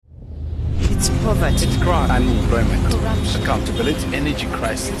poverty, it's crime, unemployment, corruption, accountability, energy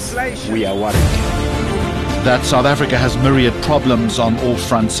crisis, inflation. We are worried. That South Africa has myriad problems on all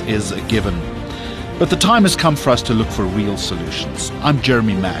fronts is a given. But the time has come for us to look for real solutions. I'm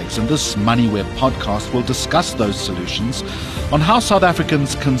Jeremy Maggs, and this MoneyWeb podcast will discuss those solutions on how South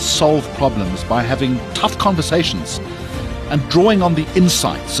Africans can solve problems by having tough conversations and drawing on the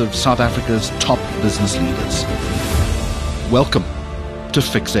insights of South Africa's top business leaders. Welcome to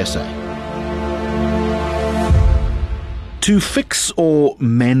Fix SA. To fix or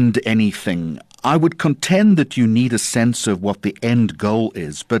mend anything, I would contend that you need a sense of what the end goal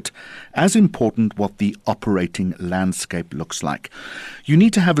is, but as important, what the operating landscape looks like. You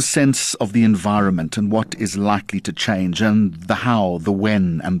need to have a sense of the environment and what is likely to change, and the how, the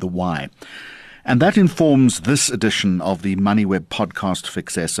when, and the why. And that informs this edition of the MoneyWeb podcast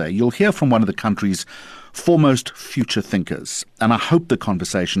Fix SA. You'll hear from one of the country's foremost future thinkers. And I hope the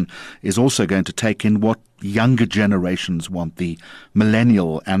conversation is also going to take in what younger generations want, the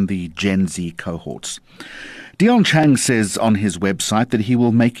millennial and the Gen Z cohorts. Dion Chang says on his website that he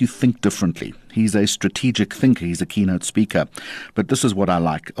will make you think differently. He's a strategic thinker, he's a keynote speaker. But this is what I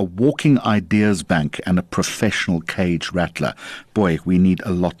like, a walking ideas bank and a professional cage rattler. Boy, we need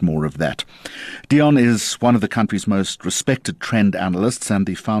a lot more of that. Dion is one of the country's most respected trend analysts and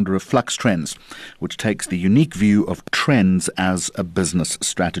the founder of Flux Trends, which takes the unique view of trends as a business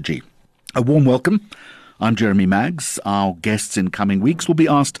strategy. A warm welcome. I'm Jeremy Maggs. Our guests in coming weeks will be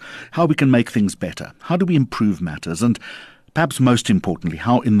asked how we can make things better. How do we improve matters? And perhaps most importantly,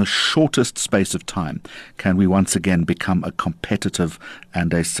 how in the shortest space of time can we once again become a competitive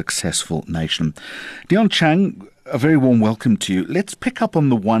and a successful nation? Dion Chang, a very warm welcome to you. Let's pick up on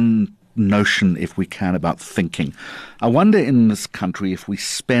the one notion, if we can, about thinking. I wonder in this country if we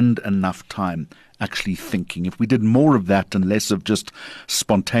spend enough time actually thinking. If we did more of that and less of just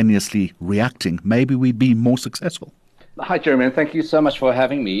spontaneously reacting, maybe we'd be more successful. Hi, Jeremy, and thank you so much for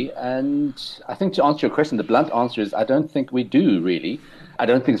having me. And I think to answer your question, the blunt answer is I don't think we do, really. I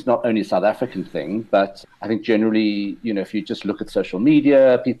don't think it's not only a South African thing, but I think generally, if you just look at social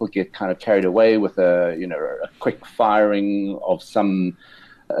media, people get kind of carried away with a quick firing of some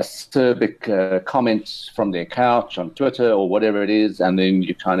acerbic comment from their couch on Twitter or whatever it is, and then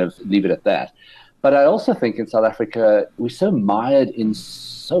you kind of leave it at that. But I also think in South Africa, we're so mired in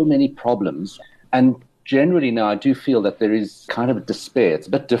so many problems. And generally now, I do feel that there is kind of a despair. It's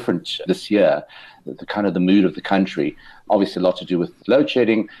a bit different this year, the kind of the mood of the country. Obviously, a lot to do with load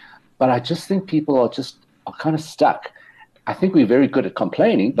shedding. But I just think people are kind of stuck. I think we're very good at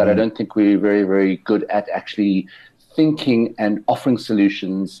complaining, but I don't think we're very, very good at actually thinking and offering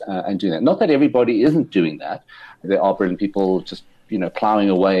solutions and doing that. Not that everybody isn't doing that. There are brilliant people just plowing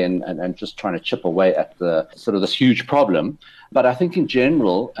away and just trying to chip away at the sort of this huge problem. But I think in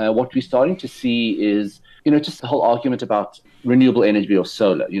general, what we're starting to see is, just the whole argument about renewable energy or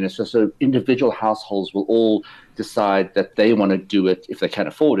solar. So individual households will all decide that they want to do it if they can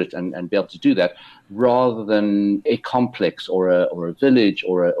afford it and be able to do that, rather than a complex or a village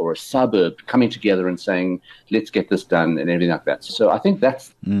or a suburb coming together and saying, let's get this done and everything like that. So I think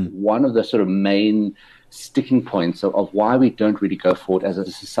that's one of the sort of main sticking points of why we don't really go forward as a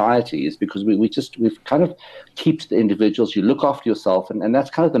society, is because we've kind of keep the individuals. You look after yourself, and that's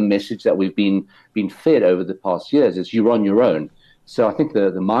kind of the message that we've been fed over the past years, is you're on your own. So I think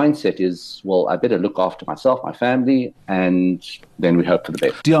the mindset is, well, I better look after myself, my family, and then we hope for the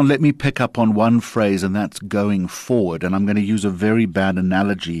best. Dion, let me pick up on one phrase, and that's going forward. And I'm going to use a very bad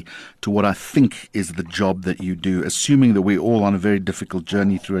analogy to what I think is the job that you do, assuming that we're all on a very difficult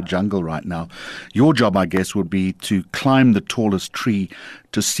journey through a jungle right now. Your job, I guess, would be to climb the tallest tree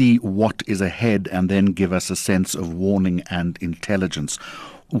to see what is ahead and then give us a sense of warning and intelligence.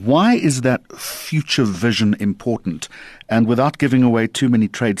 Why is that future vision important? And without giving away too many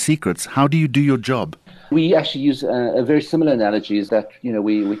trade secrets, how do you do your job? We actually use a very similar analogy, is that,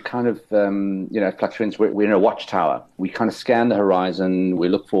 we kind of, at Flux Trends, we're in a watchtower. We kind of scan the horizon. We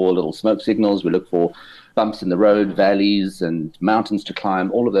look for little smoke signals. We look for bumps in the road, valleys and mountains to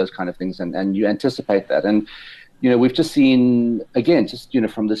climb, all of those kind of things. And you anticipate that. And we've just seen, again,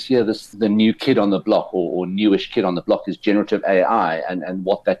 from this year, the new kid on the block or newish kid on the block is generative AI and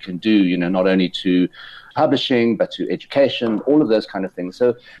what that can do, not only to publishing, but to education, all of those kind of things.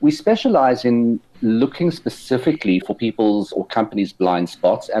 So we specialize in looking specifically for people's or companies' blind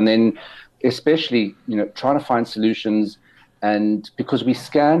spots, and then especially, trying to find solutions And because we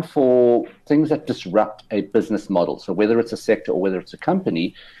scan for things that disrupt a business model, so whether it's a sector or whether it's a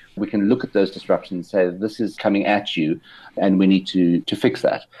company, we can look at those disruptions and say, this is coming at you and we need to fix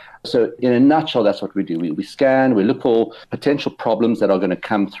that. So in a nutshell, that's what we do. We scan, we look for potential problems that are going to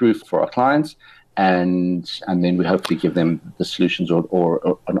come through for our clients, and then we hopefully give them the solutions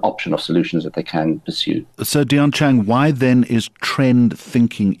or an option of solutions that they can pursue. So, Dion Chang, why then is trend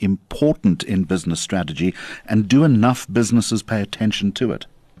thinking important in business strategy, and do enough businesses pay attention to it?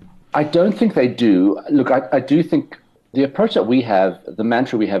 I don't think they do. Look, I do think the approach that we have, the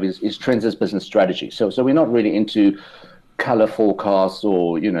mantra we have is trends as business strategy. So we're not really into color forecasts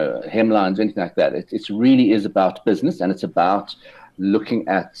or, hemlines, anything like that. It really is about business, and it's about looking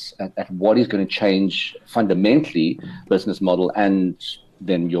at what is going to change fundamentally business model and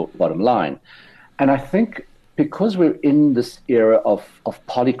then your bottom line. And I think because we're in this era of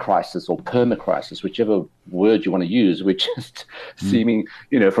polycrisis or permacrisis, whichever word you want to use, which is seeming,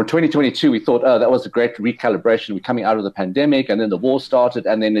 from 2022, we thought, oh, that was a great recalibration. We're coming out of the pandemic, and then the war started,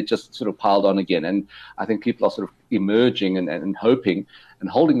 and then it just sort of piled on again. And I think people are sort of emerging and hoping and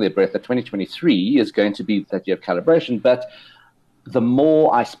holding their breath that 2023 is going to be that year of calibration. But the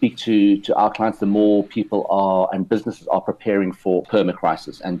more I speak to our clients, the more people are and businesses are preparing for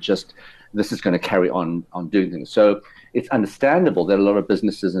permacrisis, and just this is going to carry on doing things. So it's understandable that a lot of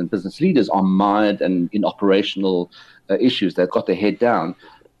businesses and business leaders are mired and in operational issues. They've got their head down.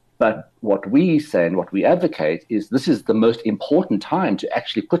 But what we say and what we advocate is this is the most important time to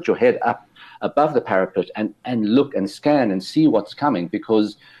actually put your head up above the parapet and look and scan and see what's coming,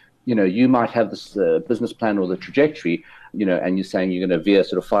 because you might have this business plan or the trajectory, and you're saying you're going to veer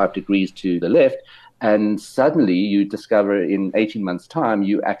sort of 5 degrees to the left, and suddenly you discover in 18 months' time,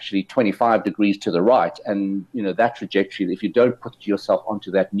 you actually 25 degrees to the right. And, that trajectory, if you don't put yourself onto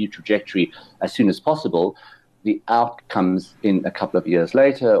that new trajectory as soon as possible, the outcomes in a couple of years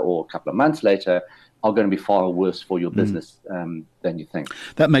later or a couple of months later are going to be far worse for your business than you think.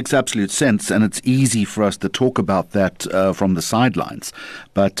 That makes absolute sense, and it's easy for us to talk about that from the sidelines.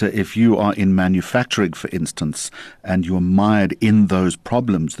 But if you are in manufacturing, for instance, and you're mired in those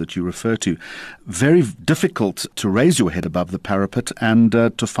problems that you refer to, very difficult to raise your head above the parapet and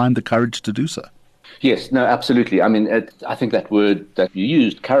to find the courage to do so. Yes, no, absolutely. I mean, I think that word that you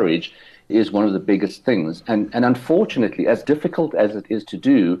used, courage, is one of the biggest things. And unfortunately, as difficult as it is to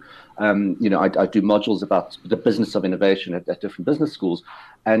do, I do modules about the business of innovation at different business schools.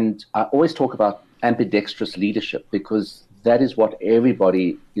 And I always talk about ambidextrous leadership, because that is what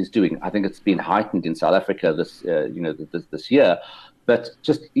everybody is doing. I think it's been heightened in South Africa this year. But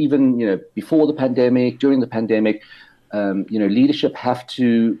just even, before the pandemic, during the pandemic, leadership have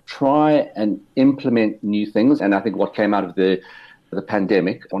to try and implement new things. And I think what came out of the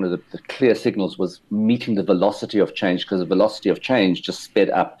pandemic, one of the clear signals was meeting the velocity of change, because the velocity of change just sped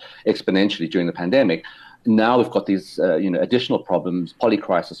up exponentially during the pandemic. Now we've got these, additional problems,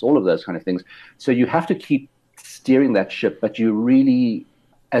 polycrisis, all of those kind of things. So you have to keep steering that ship, but you really,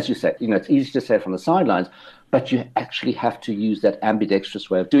 as you say, it's easy to say from the sidelines, but you actually have to use that ambidextrous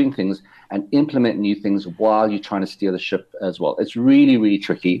way of doing things and implement new things while you're trying to steer the ship as well. It's really, really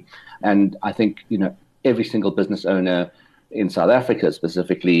tricky. And I think, every single business owner in South Africa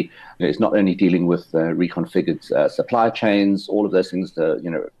specifically is not only dealing with reconfigured supply chains, all of those things,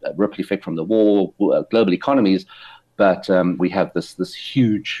 the ripple effect from the war, global economies, but we have this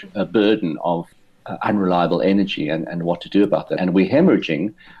huge burden of unreliable energy and what to do about that. And we're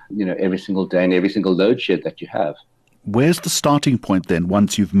hemorrhaging, every single day and every single load shed that you have. Where's the starting point then,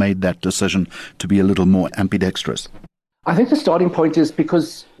 once you've made that decision to be a little more ambidextrous? I think the starting point is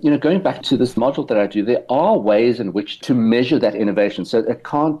because, going back to this module that I do, there are ways in which to measure that innovation. So it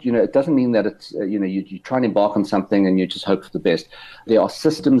can't, it doesn't mean that it's, you try and embark on something and you just hope for the best. There are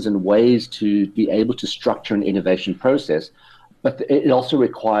systems and ways to be able to structure an innovation process, but it also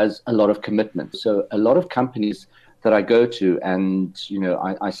requires a lot of commitment. So a lot of companies that I go to and,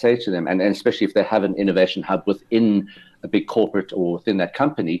 I say to them, and especially if they have an innovation hub within a big corporate or within that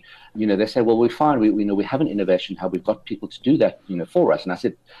company, they say, well, we're fine. We have an innovation hub. We've got people to do that, for us. And I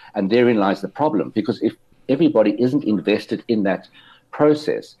said, and therein lies the problem, because if everybody isn't invested in that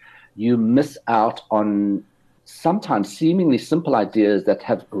process, you miss out on sometimes seemingly simple ideas that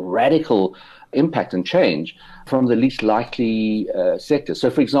have radical impact and change from the least likely sectors.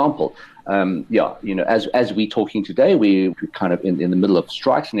 So, for example, as we're talking today, we're kind of in the middle of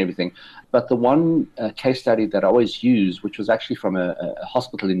strikes and everything. But the one case study that I always use, which was actually from a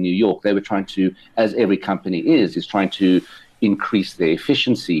hospital in New York, they were trying to, as every company is trying to increase their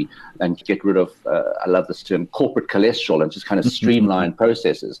efficiency and get rid of, I love this term, corporate cholesterol, and just kind of streamline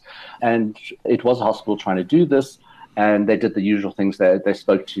processes. And it was a hospital trying to do this. And they did the usual things. They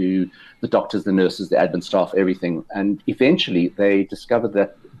spoke to the doctors, the nurses, the admin staff, everything. And eventually they discovered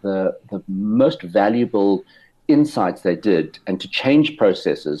that the most valuable insights they did and to change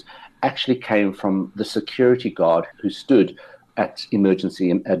processes actually came from the security guard who stood at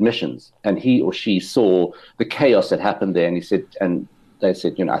emergency admissions. And he or she saw the chaos that happened there. And they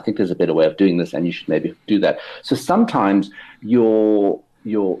said, I think there's a better way of doing this and you should maybe do that. So sometimes you're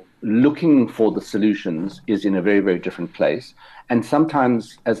looking for the solutions is in a very, very different place. And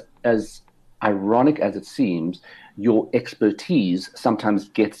sometimes, as ironic as it seems, your expertise sometimes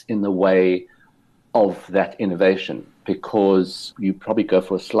gets in the way of that innovation because you probably go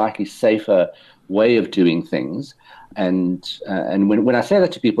for a slightly safer way of doing things. And when I say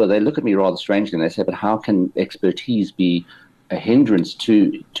that to people, they look at me rather strangely and they say, but how can expertise be a hindrance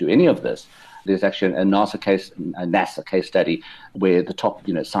to any of this? There's actually a NASA case study where the top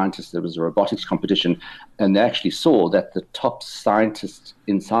scientists, there was a robotics competition, and they actually saw that the top scientists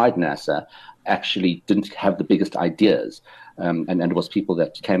inside NASA actually didn't have the biggest ideas. And it was people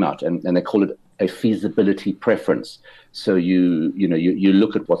that came out, and they call it a feasibility preference. So you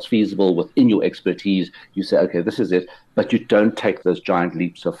look at what's feasible within your expertise, you say, okay, this is it, but you don't take those giant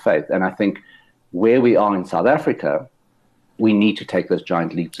leaps of faith. And I think where we are in South Africa, we need to take those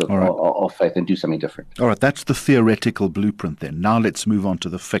giant leaps of faith and do something different. All right, that's the theoretical blueprint then. Now let's move on to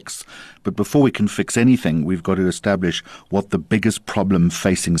the fix. But before we can fix anything, we've got to establish what the biggest problem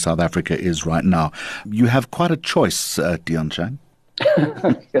facing South Africa is right now. You have quite a choice, Dion Chang.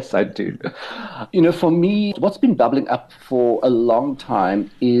 Yes, I do. For me, what's been bubbling up for a long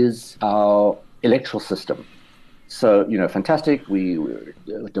time is our electoral system. So, fantastic, we're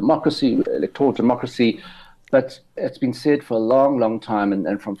democracy, electoral democracy, but it's been said for a long, long time,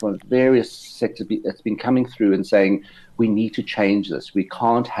 and from various sectors, it's been coming through and saying, we need to change this. We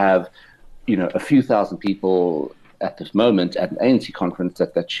can't have, a few thousand people at this moment at an ANC conference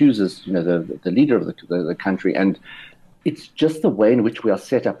that chooses, the leader of the country. And it's just the way in which we are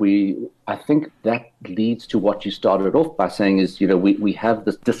set up. I think that leads to what you started off by saying is, we have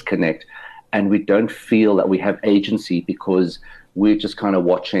this disconnect and we don't feel that we have agency because we're just kind of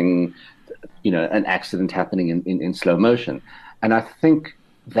watching an accident happening in slow motion. And I think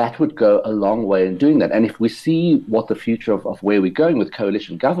that would go a long way in doing that. And if we see what the future of where we're going with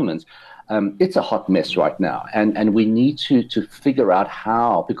coalition governments, it's a hot mess right now. And we need to figure out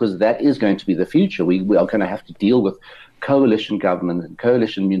how, because that is going to be the future. We are going to have to deal with coalition government and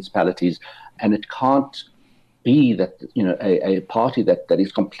coalition municipalities. And it can't be that a party that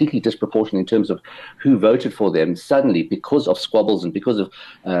is completely disproportionate in terms of who voted for them suddenly, because of squabbles and because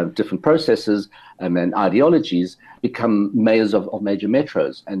of different processes and ideologies, become mayors of major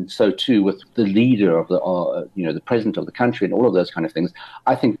metros. And so too with the leader of the president of the country and all of those kind of things.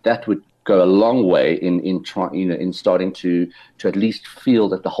 I think that would go a long way in starting to at least feel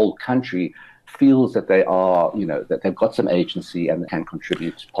that the whole country feels that they are, that they've got some agency and can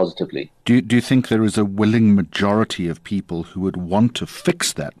contribute positively. Do you think there is a willing majority of people who would want to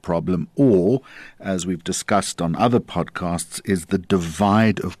fix that problem, or, as we've discussed on other podcasts, is the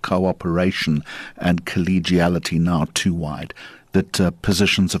divide of cooperation and collegiality now too wide, that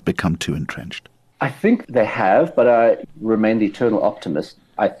positions have become too entrenched? I think they have, but I remain the eternal optimist.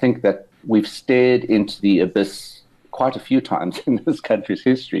 I think that we've stared into the abyss quite a few times in this country's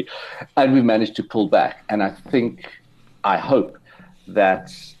history, and we managed to pull back. And I hope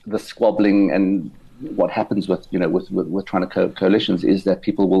that the squabbling and what happens with trying to coalitions is that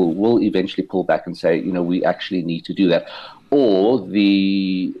people will eventually pull back and say, we actually need to do that. Or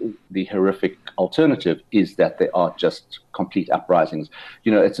the horrific alternative is that they are just complete uprisings.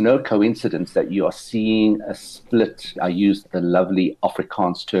 It's no coincidence that you are seeing a split. I use the lovely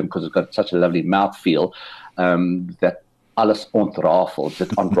Afrikaans term because it's got such a lovely mouthfeel, that alles ontrafels,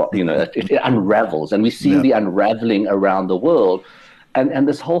 it unravels. And we see the unraveling around the world. And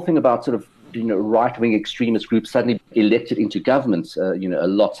this whole thing about sort of, right-wing extremist groups suddenly elected into governments, a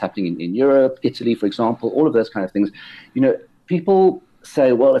lot's happening in Europe, Italy, for example, all of those kind of things. People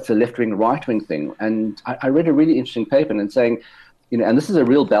say, well, it's a left-wing, right-wing thing. And I read a really interesting paper and saying, and this is a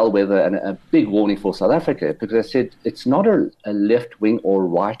real bellwether and a big warning for South Africa, because I said it's not a left-wing or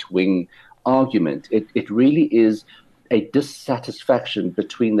right-wing argument. It really is a dissatisfaction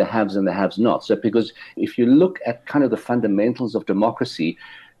between the haves and the have-nots. So because if you look at kind of the fundamentals of democracy,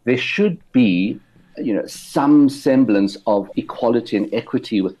 there should be, some semblance of equality and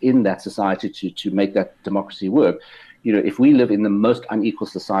equity within that society to make that democracy work. If we live in the most unequal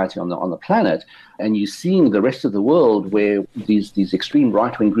society on the planet, and you're seeing the rest of the world where these extreme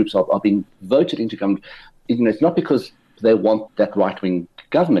right-wing groups are being voted into government, it's not because they want that right-wing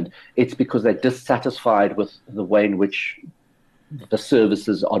government, it's because they're dissatisfied with the way in which the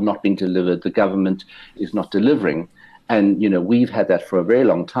services are not being delivered, the government is not delivering. And, we've had that for a very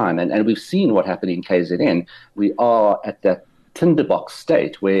long time. And we've seen what happened in KZN. We are at that tinderbox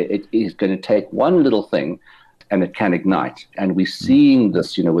state where it is going to take one little thing and it can ignite. And we're seeing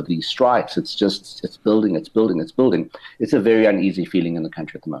this, with these strikes. It's building, it's building, it's building. It's a very uneasy feeling in the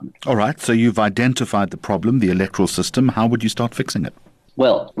country at the moment. All right. So you've identified the problem, the electoral system. How would you start fixing it?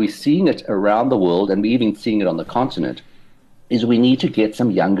 Well, we're seeing it around the world, and we're even seeing it on the continent, is we need to get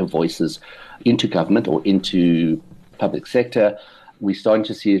some younger voices into government or into public sector. We're starting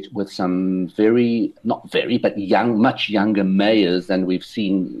to see it with some much younger mayors than we've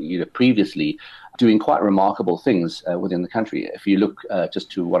seen previously, doing quite remarkable things within the country. If you look just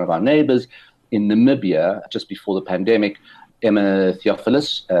to one of our neighbors in Namibia, just before the pandemic, Emma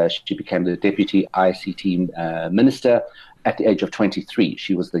Theophilus, she became the deputy ICT minister at the age of 23.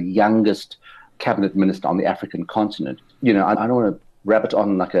 She was the youngest cabinet minister on the African continent. I don't want to rabbit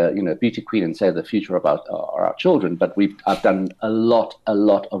on like a beauty queen and say the future about our children, but I've done a lot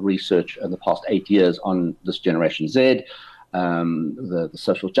of research in the past 8 years on this Generation Z, the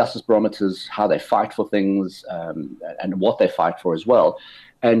social justice barometers, how they fight for things, and what they fight for as well.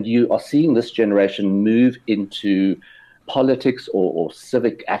 And you are seeing this generation move into politics or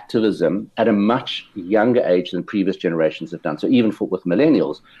civic activism at a much younger age than previous generations have done. So even with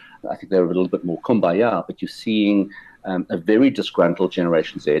millennials, I think they're a little bit more kumbaya, but you're seeing a very disgruntled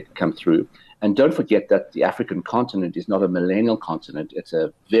Generation Z come through. And don't forget that the African continent is not a millennial continent. It's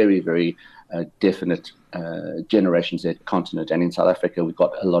a very, very definite Generation Z continent. And in South Africa, we've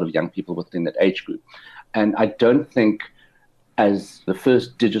got a lot of young people within that age group. And I don't think, as the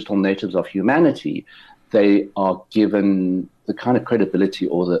first digital natives of humanity, they are given the kind of credibility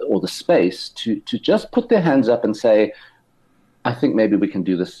or the space to just put their hands up and say, I think maybe we can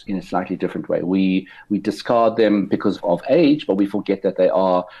do this in a slightly different way. We discard them because of age, but we forget that they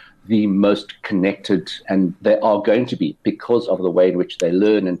are the most connected, and they are going to be, because of the way in which they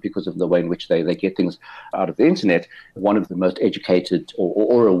learn and because of the way in which they get things out of the internet, one of the most educated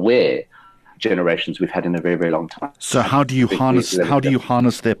or aware generations we've had in a very, very long time. So how do you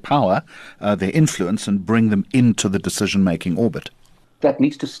harness their power, their influence, and bring them into the decision-making orbit? That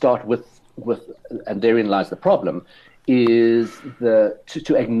needs to start with and therein lies the problem, is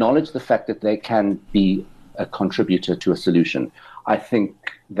to acknowledge the fact that they can be a contributor to a solution. I think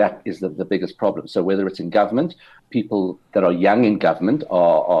that is the biggest problem. So whether it's in government, people that are young in government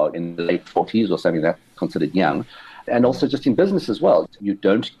are in the late 40s or something that's considered young, and also just in business as well. You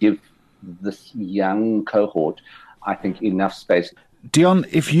don't give this young cohort, I think, enough space. Dion,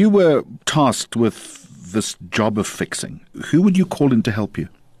 if you were tasked with this job of fixing, who would you call in to help you?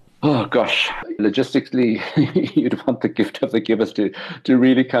 Oh, gosh. Logistically, you'd want the gift of the givers to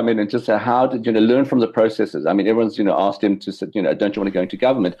really come in and just say, how did learn from the processes? I mean, everyone's asked him to say, don't you want to go into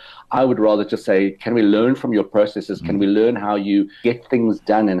government? I would rather just say, can we learn from your processes? Can we learn how you get things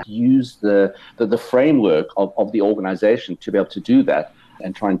done and use the framework of the organization to be able to do that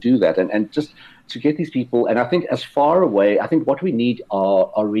and try and do that and just to get these people. And I think as far away, I think what we need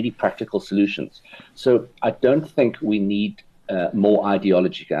are really practical solutions. So I don't think we need more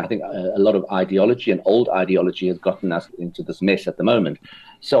ideology. I think a lot of ideology and old ideology has gotten us into this mess at the moment.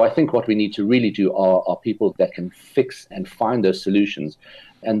 So I think what we need to really do are people that can fix and find those solutions.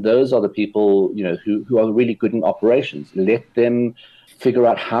 And those are the people, who are really good in operations. Let them figure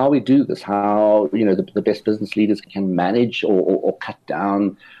out how we do this, how, the best business leaders can manage or cut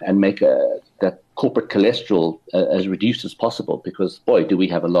down and make that corporate cholesterol as reduced as possible, because, boy, do we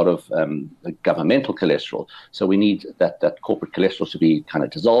have a lot of governmental cholesterol. So we need that corporate cholesterol to be kind of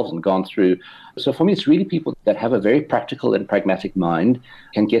dissolved and gone through. So for me, it's really people that have a very practical and pragmatic mind,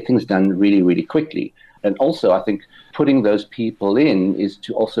 can get things done really, really quickly. And also, I think putting those people in is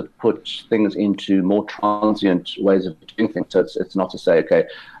to also put things into more transient ways of doing things. So it's not to say, okay,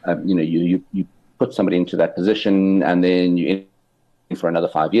 you put somebody into that position and then you for another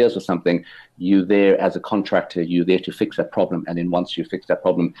 5 years or something. You're there as a contractor, you're there to fix that problem. And then once you fix that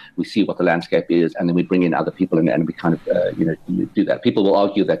problem, we see what the landscape is, and then we bring in other people and we kind of, do that. People will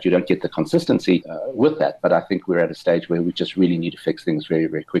argue that you don't get the consistency with that, but I think we're at a stage where we just really need to fix things very,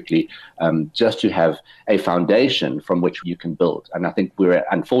 very quickly, just to have a foundation from which you can build. And I think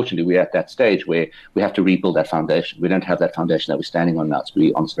unfortunately, we're at that stage where we have to rebuild that foundation. We don't have that foundation that we're standing on now. It's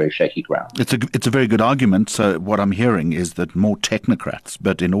really on very shaky ground. It's a very good argument. So what I'm hearing is that more technocrats,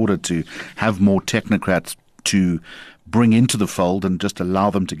 but in order to have more technocrats to bring into the fold and just allow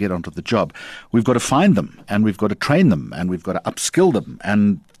them to get onto the job, we've got to find them and we've got to train them and we've got to upskill them.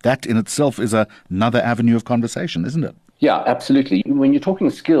 And that in itself is another avenue of conversation, isn't it? Yeah, absolutely. When you're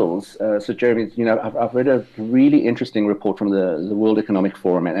talking skills, so Jeremy, I've read a really interesting report from the World Economic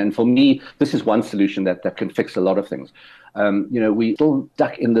Forum, and for me, this is one solution that can fix a lot of things. We still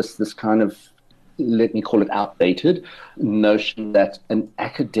stuck in this kind of, let me call it outdated notion that an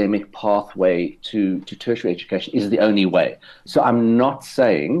academic pathway to tertiary education is the only way. So I'm not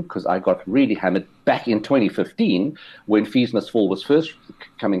saying, because I got really hammered back in 2015 when Fees Must Fall was first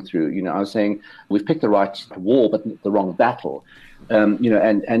coming through, I was saying we've picked the right war but the wrong battle.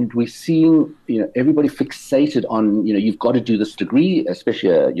 And we're seeing, everybody fixated on, you've got to do this degree, especially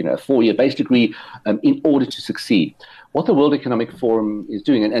a 4-year base degree, in order to succeed. What the World Economic Forum is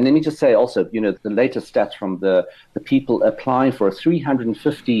doing, and let me just say also, the latest stats from the people applying for a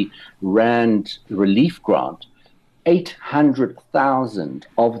 350 Rand relief grant, 800,000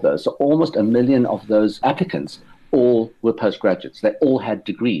 of those, so almost 1 million of those applicants, all were postgraduates. They all had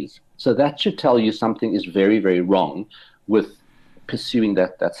degrees. So that should tell you something is very, very wrong with pursuing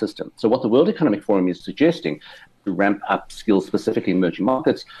that system. So what the World Economic Forum is suggesting to ramp up skills specifically in emerging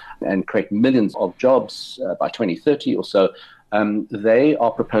markets and create millions of jobs by 2030 or so, they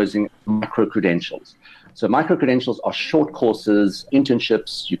are proposing micro-credentials. So micro-credentials are short courses,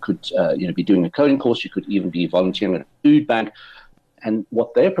 internships. You could be doing a coding course. You could even be volunteering at a food bank. And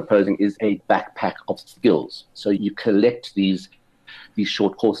what they're proposing is a backpack of skills. So you collect these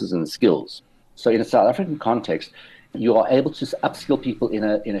short courses and skills. So in a South African context, you are able to upskill people in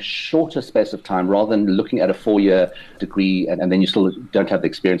a shorter space of time rather than looking at a 4-year degree and then you still don't have the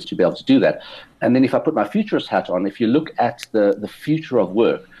experience to be able to do that. And then if I put my futurist hat on, if you look at the future of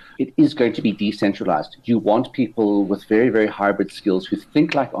work, it is going to be decentralized. You want people with very, very hybrid skills who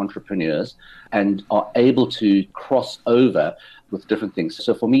think like entrepreneurs and are able to cross over with different things.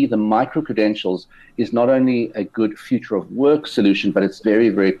 So for me, the micro-credentials is not only a good future of work solution, but it's very,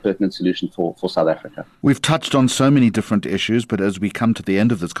 very pertinent solution for South Africa. We've touched on so many different issues, but as we come to the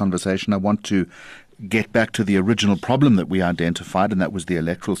end of this conversation, I want to get back to the original problem that we identified, and that was the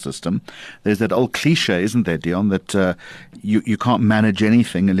electoral system. There's that old cliche, isn't there, Dion, that you can't manage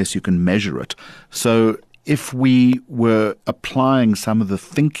anything unless you can measure it. So if we were applying some of the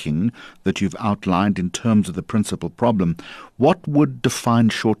thinking that you've outlined in terms of the principal problem, what would define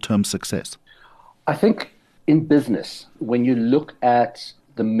short-term success? I think in business, when you look at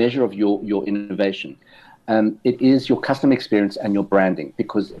the measure of your innovation, it is your customer experience and your branding,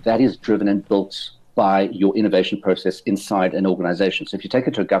 because that is driven and built by your innovation process inside an organization. So if you take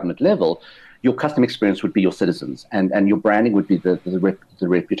it to a government level, your customer experience would be your citizens, and your branding would be the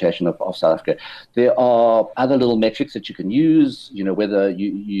reputation of South Africa. There are other little metrics that you can use, whether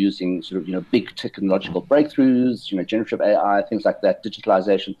you're using sort of, big technological breakthroughs, generative AI, things like that,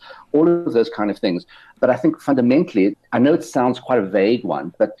 digitalization, all of those kind of things. But I think fundamentally, I know it sounds quite a vague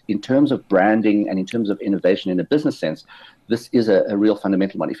one, but in terms of branding and in terms of innovation in a business sense, this is a real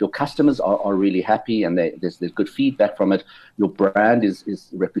fundamental one. If your customers are really happy and there's good feedback from it, your brand is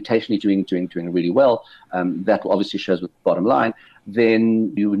reputationally doing really well, that obviously shows with the bottom line,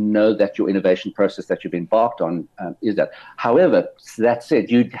 then you know that your innovation process that you've embarked on is that. However, that said,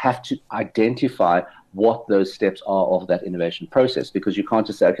 you'd have to identify what those steps are of that innovation process, because you can't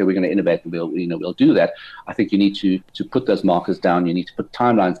just say, okay, we're going to innovate and we'll do that. I think you need to put those markers down. You need to put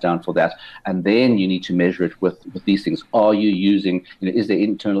timelines down for that, and then you need to measure it with these things. Are you using, is there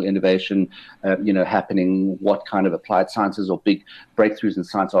internal innovation, happening? What kind of applied sciences or big breakthroughs in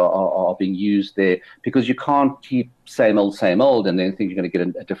science are being used there? Because you can't keep same old, and then think you're going to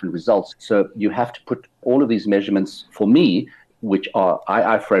get a different results. So you have to put all of these measurements, for me, which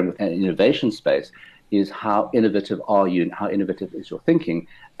I frame with an innovation space, is how innovative are you and how innovative is your thinking,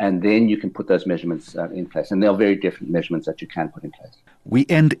 and then you can put those measurements in place. And there are very different measurements that you can put in place. We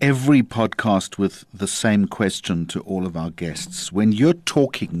end every podcast with the same question to all of our guests. When you're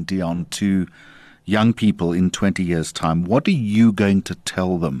talking, Dion, to young people in 20 years' time, what are you going to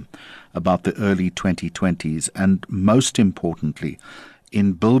tell them about the early 2020s? And most importantly,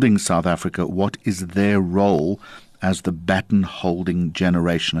 in building South Africa, what is their role as the baton-holding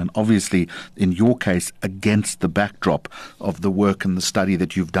generation? And obviously, in your case, against the backdrop of the work and the study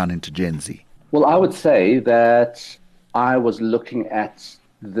that you've done into Gen Z. Well, I would say that I was looking at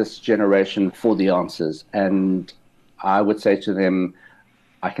this generation for the answers. And I would say to them,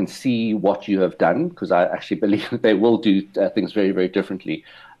 I can see what you have done, because I actually believe that they will do things very, very differently.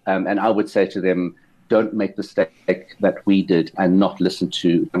 And I would say to them, don't make the mistake that we did and not listen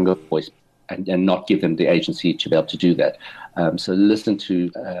to younger voice. and not give them the agency to be able to do that. So listen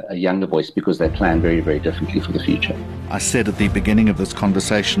to a younger voice because they plan very, very differently for the future. I said at the beginning of this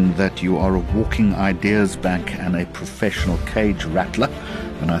conversation that you are a walking ideas bank and a professional cage rattler,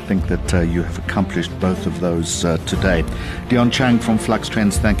 and I think that you have accomplished both of those today. Dion Chang from Flux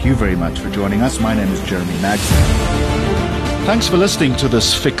Trends, thank you very much for joining us. My name is Jeremy Maggs. Thanks for listening to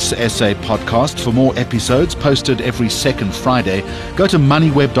this Fix SA podcast. For more episodes posted every second Friday, go to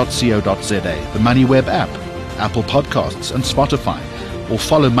moneyweb.co.za, the MoneyWeb app, Apple Podcasts and Spotify, or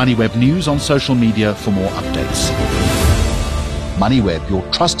follow MoneyWeb News on social media for more updates. MoneyWeb, your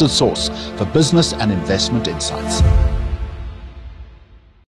trusted source for business and investment insights.